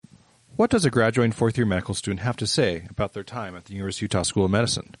What does a graduating fourth-year medical student have to say about their time at the University of Utah School of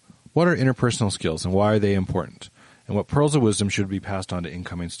Medicine? What are interpersonal skills and why are they important? And what pearls of wisdom should be passed on to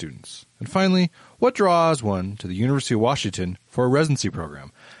incoming students? And finally, what draws one to the University of Washington for a residency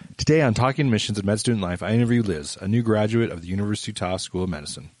program? Today on Talking Admissions and Med Student Life, I interview Liz, a new graduate of the University of Utah School of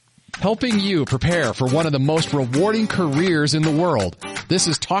Medicine. Helping you prepare for one of the most rewarding careers in the world. This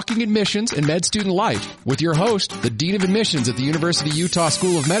is Talking Admissions and Med Student Life with your host, the Dean of Admissions at the University of Utah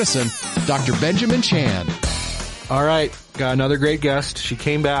School of Medicine, Dr. Benjamin Chan. All right, got another great guest. She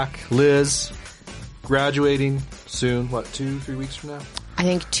came back, Liz, graduating soon, 2-3 weeks from now? I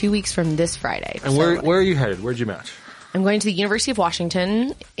think 2 weeks from this Friday. And where are you headed? Where'd you match? I'm going to the University of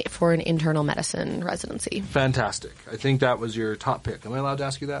Washington for an internal medicine residency. Fantastic. I think that was your top pick. Am I allowed to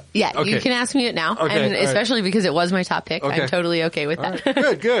ask you that? Yeah, okay. You can ask me it now. Okay, and especially because it was my top pick. Okay. I'm totally okay with that.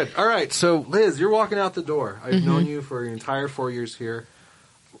 Right. Good. All right. So, Liz, you're walking out the door. I've known you for your entire 4 years here.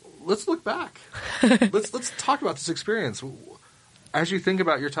 Let's look back. Let's talk about this experience. As you think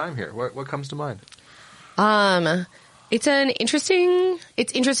about your time here, what comes to mind? It's interesting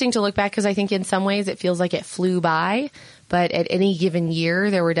to look back because I think in some ways it feels like it flew by, but at any given year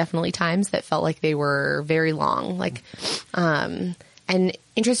there were definitely times that felt like they were very long. And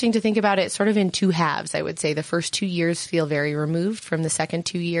interesting to think about it sort of in two halves. I would say the first 2 years feel very removed from the second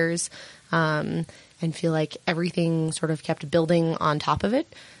 2 years, and feel like everything sort of kept building on top of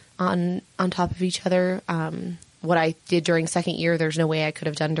it, on top of each other. What I did during second year, there's no way I could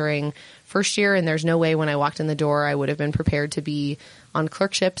have done during first year, and there's no way when I walked in the door I would have been prepared to be on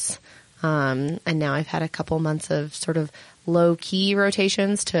clerkships. And now I've had a couple months of sort of low-key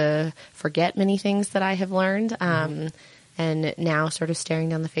rotations to forget many things that I have learned, and now sort of staring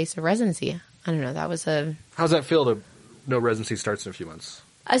down the face of residency. I don't know, that was How's that feel to know residency starts in a few months?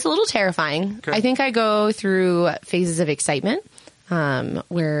 It's a little terrifying. Okay. I think I go through phases of excitement,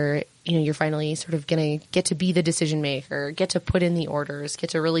 where you're finally sort of going to get to be the decision maker, get to put in the orders,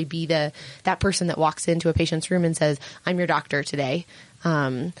 get to really be that person that walks into a patient's room and says, I'm your doctor today.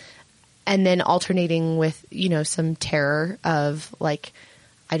 And then alternating with, some terror of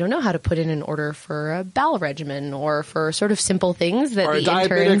I don't know how to put in an order for a bowel regimen or for sort of simple things that or the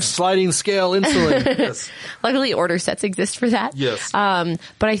diabetic interns... sliding scale insulin. Yes. Luckily, order sets exist for that. Yes. But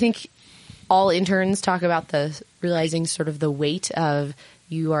I think all interns talk about realizing sort of the weight of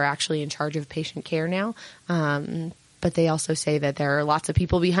you are actually in charge of patient care now. But they also say that there are lots of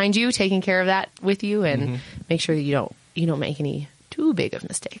people behind you taking care of that with you and make sure that you don't make any too big of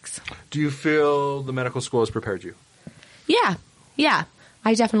mistakes. Do you feel the medical school has prepared you? Yeah.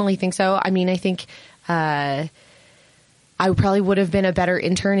 I definitely think so. I mean, I think I probably would have been a better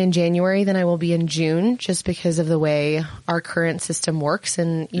intern in January than I will be in June just because of the way our current system works.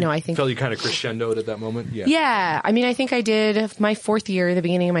 And, I think... Felt you kind of crescendoed at that moment? Yeah. Yeah. I mean, I think I did my fourth year, the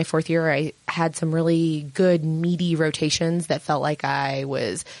beginning of my fourth year, I had some really good, meaty rotations that felt like I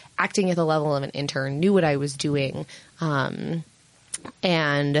was acting at the level of an intern, knew what I was doing, and...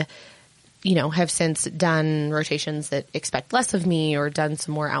 have since done rotations that expect less of me or done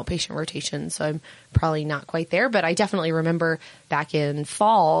some more outpatient rotations. So I'm probably not quite there, but I definitely remember back in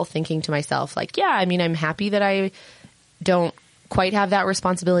fall thinking to myself, I'm happy that I don't quite have that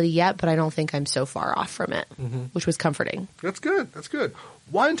responsibility yet, but I don't think I'm so far off from it, which was comforting. That's good.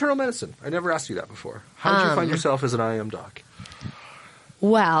 Why internal medicine? I never asked you that before. How did you find yourself as an IM doc?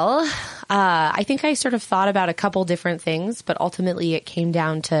 Well, I think I sort of thought about a couple different things, but ultimately it came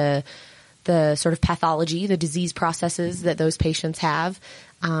down to the sort of pathology, the disease processes that those patients have,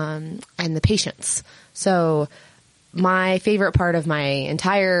 and the patients. So my favorite part of my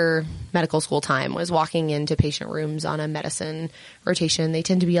entire medical school time was walking into patient rooms on a medicine rotation. They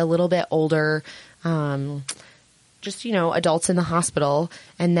tend to be a little bit older, adults in the hospital,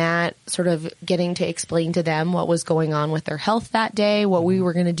 and that sort of getting to explain to them what was going on with their health that day, what we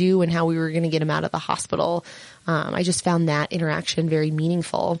were going to do, and how we were going to get them out of the hospital. I just found that interaction very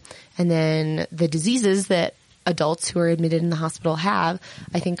meaningful. And then the diseases that adults who are admitted in the hospital have,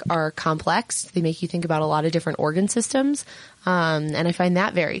 I think, are complex. They make you think about a lot of different organ systems, and I find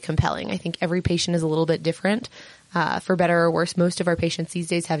that very compelling. I think every patient is a little bit different. For better or worse, most of our patients these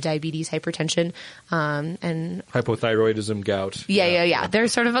days have diabetes, hypertension, and hypothyroidism, gout. Yeah.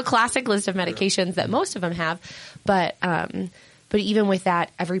 There's sort of a classic list of medications that most of them have, but even with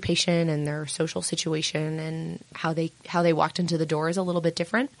that, every patient and their social situation and how they walked into the door is a little bit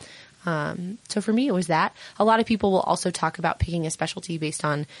different. So for me, it was that. A lot of people will also talk about picking a specialty based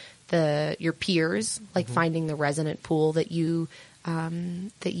on your peers, like finding the resonant pool that you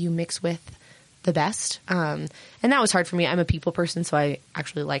mix with the best. And that was hard for me. I'm a people person, so I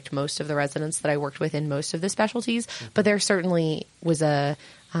actually liked most of the residents that I worked with in most of the specialties. But there certainly was a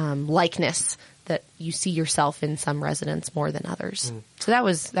likeness that you see yourself in some residents more than others. So that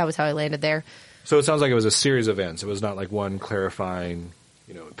was how I landed there. So it sounds like it was a series of events. It was not like one clarifying,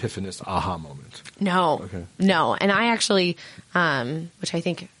 epiphanous aha moment. No, Okay. no. And I actually, which I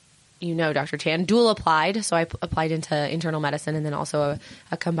think Dr. Tan, dual applied. So I applied into internal medicine and then also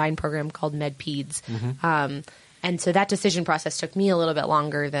a combined program called Med Peds. And so that decision process took me a little bit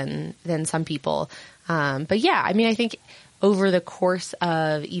longer than some people. But yeah, I mean, I think over the course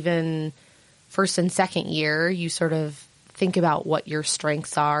of even first and second year, you sort of think about what your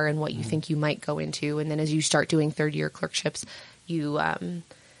strengths are and what you think you might go into. And then as you start doing third year clerkships, you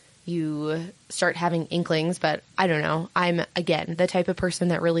start having inklings. But I don't know. I'm, again, the type of person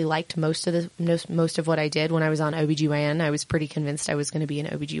that really liked most of what I did. When I was on OBGYN, I was pretty convinced I was going to be an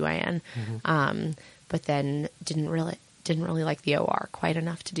OBGYN. But then didn't really like the OR quite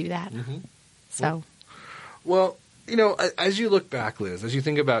enough to do that. So, well, as you look back, Liz, as you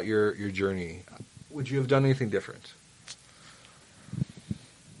think about your journey, would you have done anything different?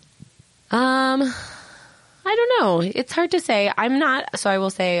 I don't know. It's hard to say. So I will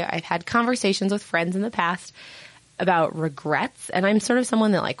say I've had conversations with friends in the past about regrets, and I'm sort of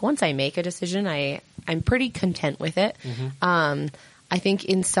someone that, like, once I make a decision, I'm pretty content with it. I think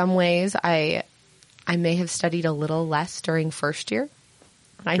in some ways I may have studied a little less during first year.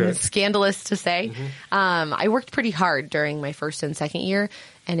 I know it's scandalous to say. I worked pretty hard during my first and second year,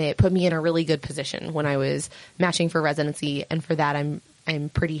 and it put me in a really good position when I was matching for residency, and for that I'm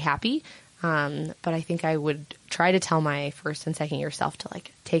pretty happy. But I think I would try to tell my first and second year self to,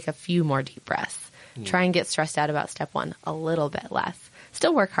 like, take a few more deep breaths, try and get stressed out about step one a little bit less,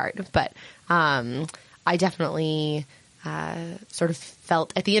 still work hard. But I definitely sort of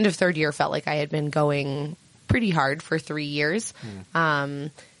felt at the end of third year, felt like I had been going pretty hard for 3 years.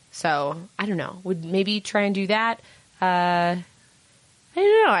 So I don't know, would maybe try and do that. I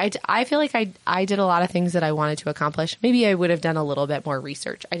don't know. I feel like I did a lot of things that I wanted to accomplish. Maybe I would have done a little bit more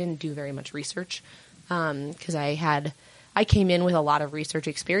research. I didn't do very much research because I came in with a lot of research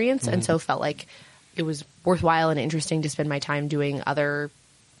experience, and so felt like it was worthwhile and interesting to spend my time doing other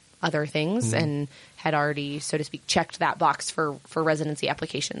things, and had already, so to speak, checked that box for residency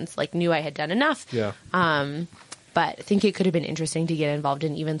applications. Like, knew I had done enough. Yeah. But I think it could have been interesting to get involved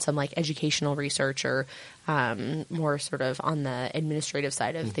in even some, like, educational research or more sort of on the administrative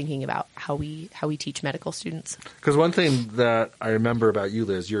side of thinking about how we teach medical students. Because one thing that I remember about you,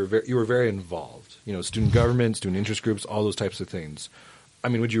 Liz, you were very involved. Student government, student interest groups, all those types of things. I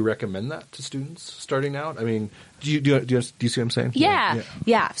mean, would you recommend that to students starting out? I mean, do you see what I'm saying?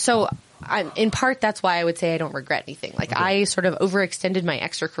 Yeah. So in part, that's why I would say I don't regret anything. Like, I sort of overextended my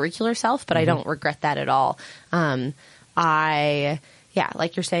extracurricular self, but I don't regret that at all. Like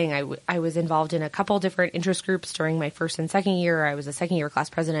you're saying, I was involved in a couple different interest groups during my first and second year. I was a second year class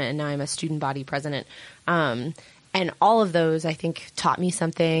president, and now I'm a student body president. And all of those, I think, taught me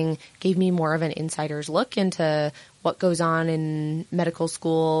something, gave me more of an insider's look into what goes on in medical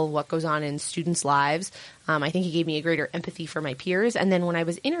school, what goes on in students' lives. I think it gave me a greater empathy for my peers. And then when I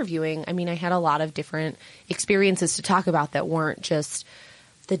was interviewing, I mean, I had a lot of different experiences to talk about that weren't just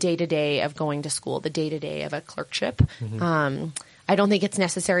the day-to-day of going to school, the day-to-day of a clerkship. I don't think it's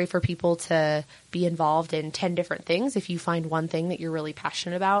necessary for people to be involved in 10 different things. If you find one thing that you're really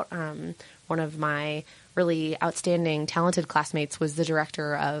passionate about, one of my really outstanding, talented classmates was the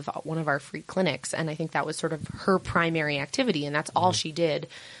director of one of our free clinics, and I think that was sort of her primary activity, and that's all she did.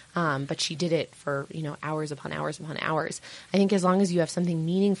 But she did it for, hours upon hours upon hours. I think as long as you have something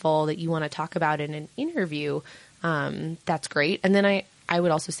meaningful that you want to talk about in an interview, that's great. And then I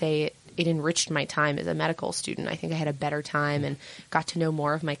would also say it enriched my time as a medical student. I think I had a better time and got to know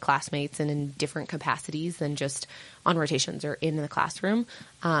more of my classmates and in different capacities than just on rotations or in the classroom.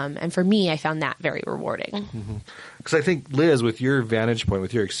 And for me, I found that very rewarding. Because I think, Liz, with your vantage point,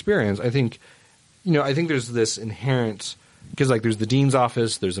 with your experience, I think there's this inherent, because like there's the dean's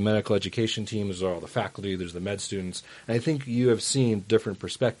office, there's the medical education team, there's all the faculty, there's the med students. And I think you have seen different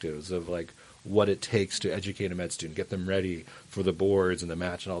perspectives of like what it takes to educate a med student, get them ready for the boards and the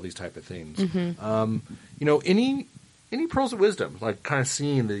match and all these type of things. Any pearls of wisdom, like kind of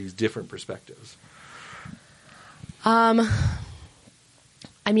seeing these different perspectives? I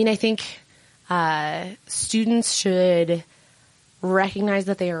mean, I think students should recognize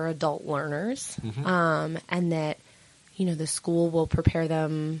that they are adult learners, and that, the school will prepare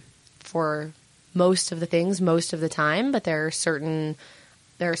them for most of the things most of the time, but there are certain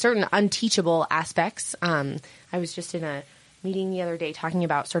unteachable aspects. I was just in a meeting the other day talking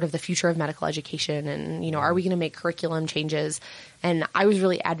about sort of the future of medical education and, are we going to make curriculum changes? And I was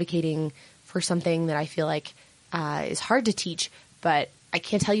really advocating for something that I feel like is hard to teach, but I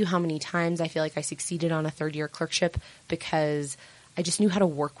can't tell you how many times I feel like I succeeded on a third-year clerkship because I just knew how to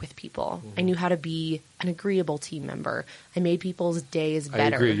work with people. I knew how to be an agreeable team member. I made people's days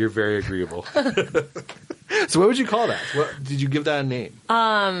better. I agree. You're very agreeable. So what would you call that? Did you give that a name?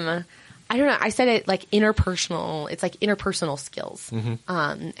 I don't know. I said it like interpersonal. It's like interpersonal skills.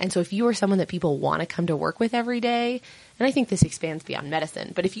 And so if you are someone that people want to come to work with every day, and I think this expands beyond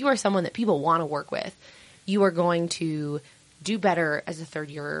medicine, but if you are someone that people want to work with, you are going to do better as a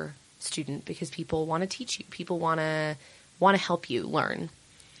third-year student because people want to teach you. People want to help you learn.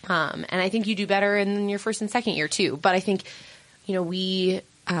 And I think you do better in your first and second year too. But I think,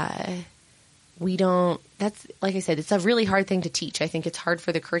 we don't, that's, like I said, it's a really hard thing to teach. I think it's hard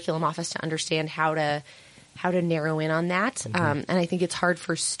for the curriculum office to understand how to narrow in on that. And I think it's hard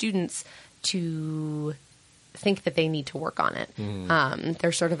for students to think that they need to work on it.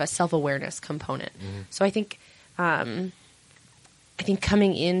 There's sort of a self-awareness component. So I think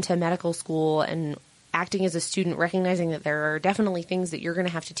coming into medical school and acting as a student, recognizing that there are definitely things that you're going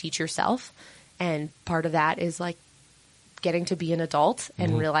to have to teach yourself. And part of that is like getting to be an adult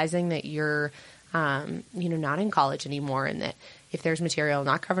and realizing that you're, not in college anymore, and that if there's material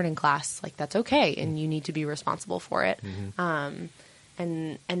not covered in class, like that's okay. And you need to be responsible for it.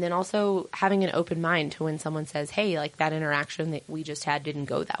 And then also having an open mind to when someone says, hey, like that interaction that we just had didn't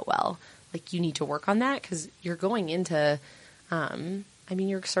go that well. Like you need to work on that because you're going into,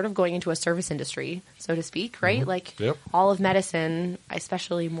 you're sort of going into a service industry, so to speak, right? Like all of medicine,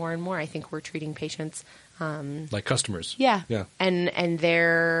 especially more and more, I think we're treating patients like customers. Yeah. And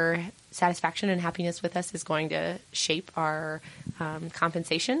their satisfaction and happiness with us is going to shape our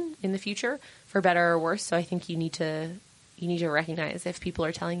compensation in the future, for better or worse. So I think you need to recognize if people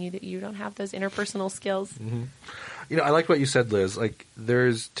are telling you that you don't have those interpersonal skills. I like what you said, Liz. Like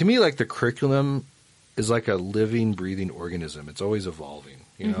to me, like the curriculum is like a living, breathing organism. It's always evolving,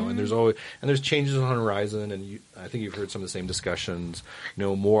 and there's changes on the horizon. And I think you've heard some of the same discussions,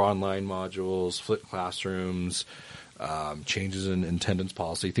 more online modules, flipped classrooms, changes in attendance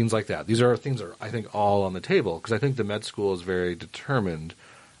policy, things like that. These are things that are, I think, all on the table because I think the med school is very determined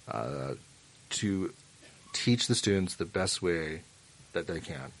to teach the students the best way that they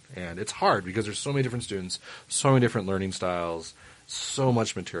can. And it's hard because there's so many different students, so many different learning styles, so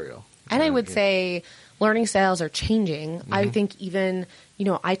much material. And I would say learning styles are changing. I think even,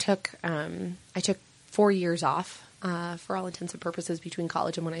 I took 4 years off for all intents and purposes between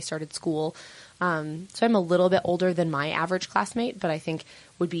college and when I started school. So I'm a little bit older than my average classmate, but I think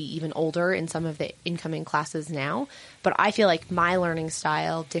would be even older in some of the incoming classes now. But I feel like my learning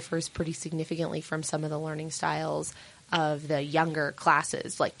style differs pretty significantly from some of the learning styles of the younger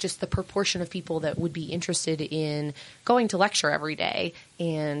classes, like just the proportion of people that would be interested in going to lecture every day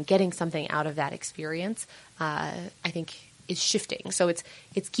and getting something out of that experience, I think is shifting. So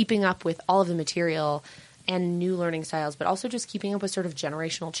it's keeping up with all of the material and new learning styles, but also just keeping up with sort of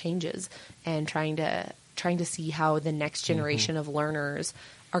generational changes and trying to see how the next generation of learners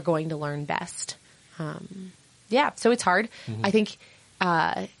are going to learn best. So it's hard. I think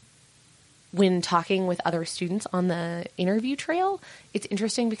when talking with other students on the interview trail, it's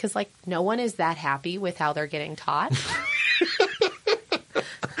interesting because like no one is that happy with how they're getting taught.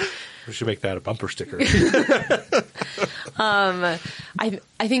 We should make that a bumper sticker. I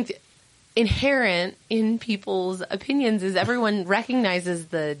think inherent in people's opinions is everyone recognizes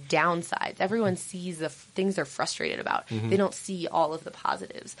the downsides. Everyone sees the things they're frustrated about. They don't see all of the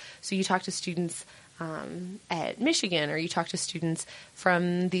positives. So you talk to students at Michigan, or you talk to students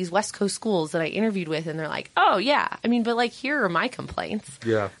from these West Coast schools that I interviewed with, and they're like, oh, yeah, but like, here are my complaints.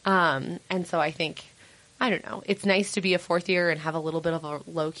 Yeah. And so I think, I don't know, it's nice to be a fourth year and have a little bit of a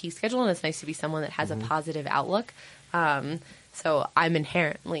low-key schedule, and it's nice to be someone that has a positive outlook. So I'm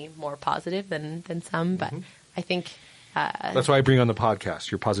inherently more positive than some, but I think... That's why I bring on the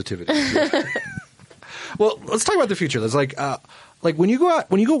podcast, your positivity. Well, let's talk about the future. There's when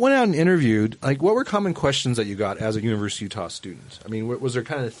you went out and interviewed, like what were common questions that you got as a University of Utah student? Was there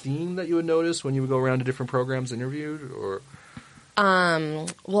kind of a theme that you would notice when you would go around to different programs interviewed, or? Well,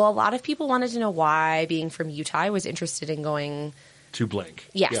 a lot of people wanted to know why, being from Utah, I was interested in going to blank.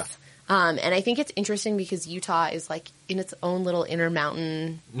 Yes. Yeah. And I think it's interesting because Utah is like in its own little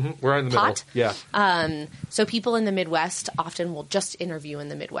intermountain We're in the pot. middle. Yeah. So people in the Midwest often will just interview in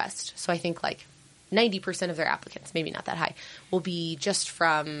the Midwest. So I think like 90% of their applicants, maybe not that high, will be just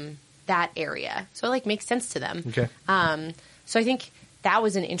from that area. So it like makes sense to them. Okay. So I think that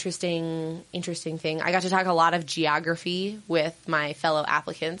was an interesting thing. I got to talk a lot of geography with my fellow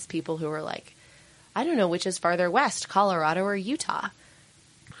applicants, people who were like, I don't know which is farther west, Colorado or Utah.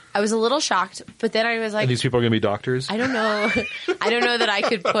 I was a little shocked, but then I was like, And these people are going to be doctors? I don't know. I don't know that I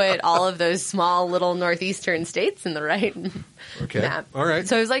could put all of those small little northeastern states in the right map. All right.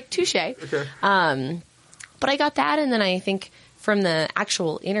 So I was like, touche. Okay. But I got that, and then I think from the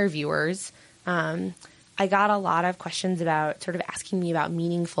actual interviewers, I got a lot of questions about sort of asking me about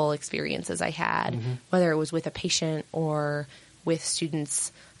meaningful experiences I had, whether it was with a patient or with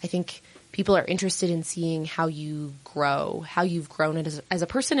students. I think people are interested in seeing how you grow, how you've grown as a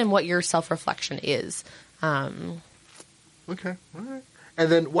person, and what your self-reflection is. Okay. All right. And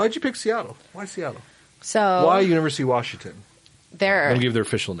then why'd you pick Seattle? Why Seattle? So Why University of Washington? There, Let me give their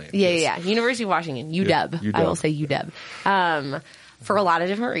official name. Yeah. University of Washington, UW. Yeah, UW. I will say UW. For a lot of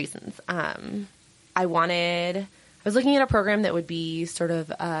different reasons. I was looking at a program that would be sort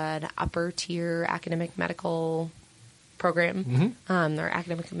of an upper tier academic medical program, or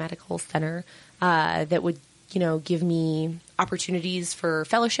academic medical center, that would, give me opportunities for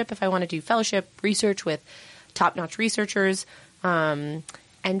fellowship if I want to do fellowship research with top-notch researchers, and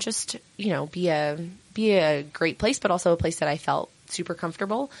just, be a great place, but also a place that I felt super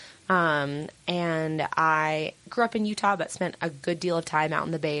comfortable. And I grew up in Utah, but spent a good deal of time out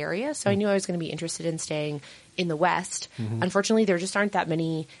in the Bay Area. So I knew I was going to be interested in staying in the West. Unfortunately, there just aren't that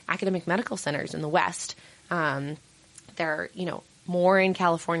many academic medical centers in the West. There are, more in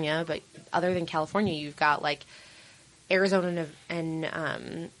California, but other than California, you've got like Arizona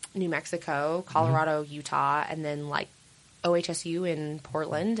and New Mexico, Colorado, Utah, and then like OHSU in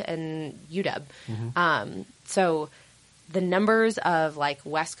Portland and UW. So the numbers of like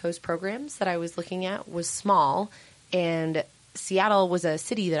West Coast programs that I was looking at was small, and Seattle was a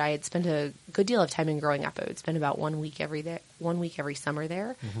city that I had spent a good deal of time in growing up. I would spend about 1 week every summer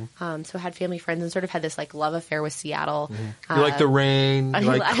there. So I had family friends and sort of had this like love affair with Seattle. You like the rain, you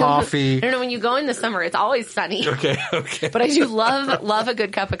like coffee. I don't know, when you go in the summer, it's always sunny. Okay. But I do love a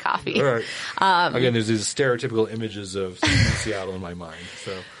good cup of coffee. All right. Again, there's these stereotypical images of Seattle in my mind.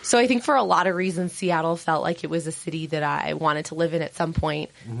 So I think for a lot of reasons, Seattle felt like it was a city that I wanted to live in at some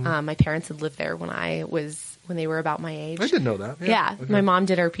point. My parents had lived there when they were about my age. I didn't know that. Yeah. Okay. My mom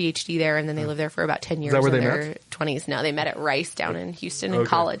did her PhD there, and then they lived there for about 10 years Is that where in they their met? 20s. No, they met at Rice down in Houston in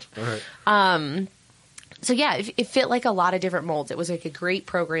college. All right. So yeah, it fit like a lot of different molds. It was like a great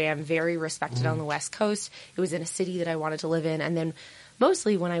program, very respected on the West Coast. It was in a city that I wanted to live in. And then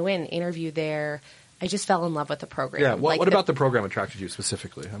mostly when I went and interviewed there, I just fell in love with the program. Yeah. What about the program attracted you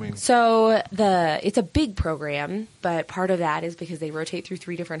specifically? So it's a big program, but part of that is because they rotate through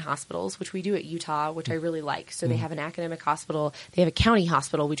 3 different hospitals, which we do at Utah, which I really like. So they have an academic hospital, they have a county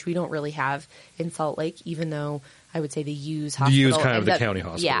hospital, which we don't really have in Salt Lake, even though I would say the U's hospital. The U's kind of the county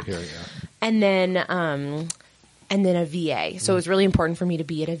hospital here, yeah. And then a VA. So it was really important for me to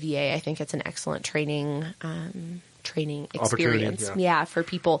be at a VA. I think it's an excellent training experience. For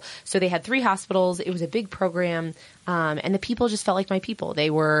people. So they had 3 hospitals. It was a big program. And the people just felt like my people. They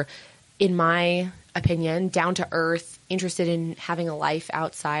were, in my opinion, down to earth, interested in having a life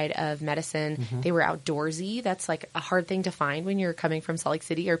outside of medicine. They were outdoorsy. That's like a hard thing to find when you're coming from Salt Lake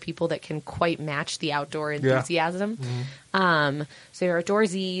City, or people that can quite match the outdoor enthusiasm. So they were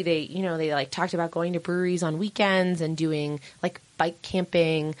outdoorsy. They like talked about going to breweries on weekends and doing like bike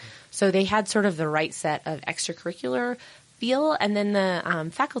camping. So they had sort of the right set of extracurricular feel. And then the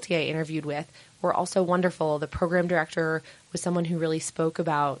faculty I interviewed with were also wonderful. The program director was someone who really spoke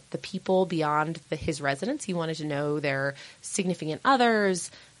about the people beyond his residents. He wanted to know their significant others,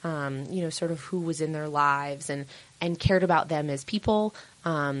 sort of who was in their lives, and cared about them as people.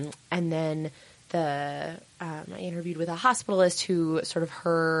 And then I interviewed with a hospitalist who sort of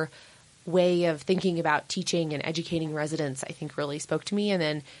her way of thinking about teaching and educating residents, I think, really spoke to me. And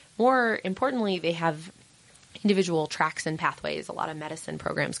then more importantly, they have individual tracks and pathways. A lot of medicine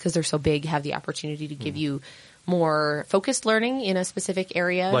programs, because they're so big, have the opportunity to give you more focused learning in a specific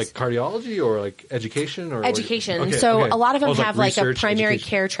area. Like cardiology or like education? Or Education. Okay, so okay. a lot of them Like have like a research, primary education.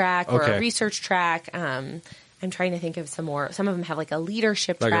 care track or Okay. a research track. I'm trying to think of some more. Some of them have like a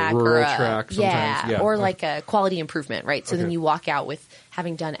leadership Like a track rural or a track sometimes. or like a quality improvement, right? So then Okay. you walk out with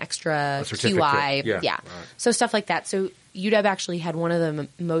having done extra A certificate. QI. Yeah. Right. So stuff like that. So UW actually had one of the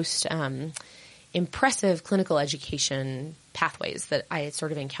most impressive clinical education pathways that I had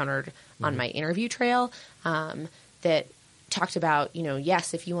sort of encountered on my interview trail, that talked about,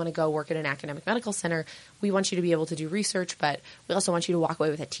 yes, if you want to go work at an academic medical center, we want you to be able to do research, but we also want you to walk away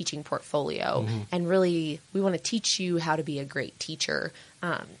with a teaching portfolio. And really, we want to teach you how to be a great teacher,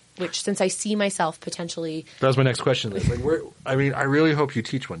 which, since I see myself potentially... That was my next question. Like, I really hope you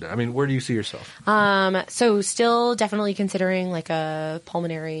teach one day. Where do you see yourself? So still definitely considering like a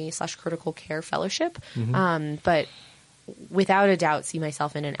pulmonary/critical care fellowship. But without a doubt see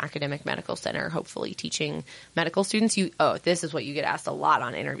myself in an academic medical center, hopefully teaching medical students. This is what you get asked a lot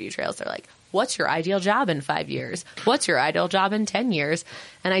on interview trails. They're like, what's your ideal job in 5 years? What's your ideal job in 10 years?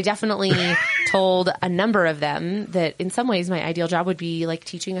 And I definitely told a number of them that in some ways my ideal job would be like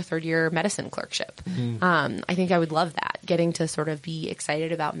teaching a third-year medicine clerkship. I think I would love that, getting to sort of be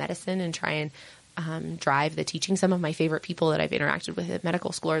excited about medicine and try and drive the teaching. Some of my favorite people that I've interacted with at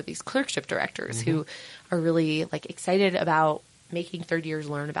medical school are these clerkship directors who are really like excited about making third years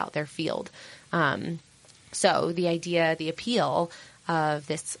learn about their field. So the appeal of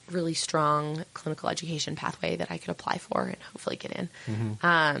this really strong clinical education pathway that I could apply for and hopefully get in.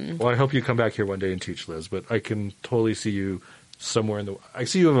 Well, I hope you come back here one day and teach, Liz, but I can totally see you somewhere I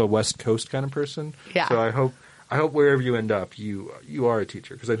see you as a West Coast kind of person. Yeah. So I hope wherever you end up, you are a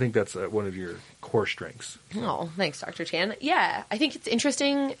teacher, because I think that's one of your core strengths. So. Oh, thanks, Dr. Chan. Yeah, I think it's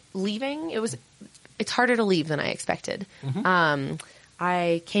interesting leaving. It's harder to leave than I expected.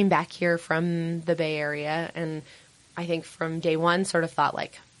 I came back here from the Bay Area, and I think from day one sort of thought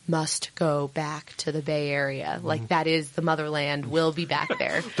like, must go back to the Bay Area. Like that is the motherland. We'll be back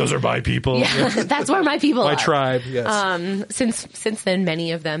there. Those are my people. Yeah, that's where my people are. My tribe, yes. Since then,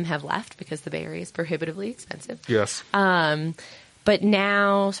 many of them have left because the Bay Area is prohibitively expensive. Yes. But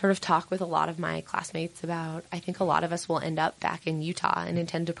now sort of talk with a lot of my classmates about, I think a lot of us will end up back in Utah and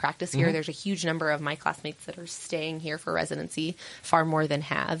intend to practice here. There's a huge number of my classmates that are staying here for residency, far more than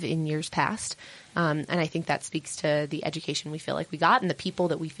have in years past. And I think that speaks to the education we feel like we got and the people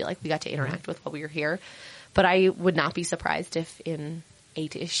that we feel like we got to interact with while we were here. But I would not be surprised if in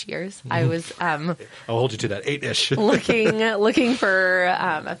 8-ish years I was I'll hold you to that, 8-ish. looking for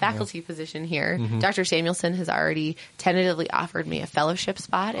a faculty position here. Dr. Samuelson has already tentatively offered me a fellowship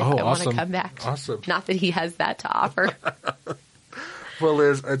spot if I want to come back. Awesome. Not that he has that to offer. Well,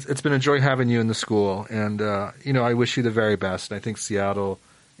 Liz, it's been a joy having you in the school, and I wish you the very best. And I think Seattle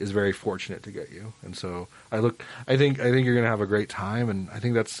is very fortunate to get you, and so I think you're going to have a great time, and I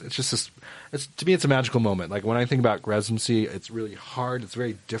think to me it's a magical moment. Like when I think about residency, it's really hard. It's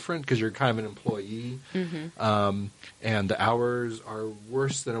very different because you're kind of an employee, and the hours are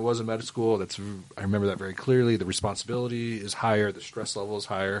worse than it was in med school. I remember that very clearly. The responsibility is higher, the stress level is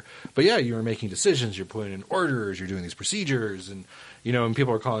higher. But yeah, you are making decisions, you're putting in orders, you're doing these procedures, and and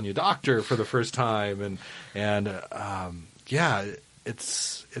people are calling you doctor for the first time, and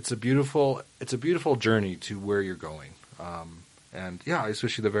It's a beautiful journey to where you're going, and I just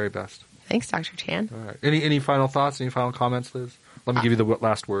wish you the very best. Thanks, Dr. Chan. All right. Any final thoughts? Any final comments, Liz? Let me give you the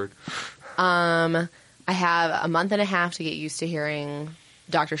last word. I have a month and a half to get used to hearing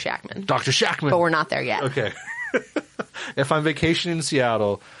Dr. Shackman. Dr. Shackman, but we're not there yet. Okay. If I'm vacationing in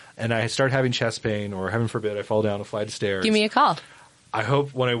Seattle and I start having chest pain, or heaven forbid I fall down a flight of stairs, give me a call. I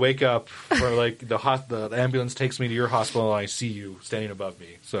hope when I wake up, or like the ambulance takes me to your hospital, and I see you standing above me.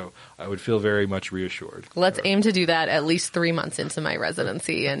 So I would feel very much reassured. Let's aim to do that at least 3 months into my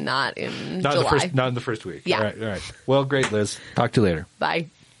residency, and not in July. Not in the first week. Yeah. All right. Well, great, Liz. Talk to you later. Bye.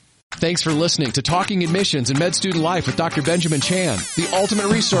 Thanks for listening to Talking Admissions and Med Student Life with Dr. Benjamin Chan, the ultimate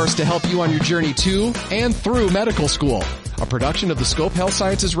resource to help you on your journey to and through medical school. A production of the Scope Health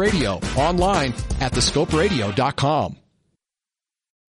Sciences Radio, online at thescoperadio.com.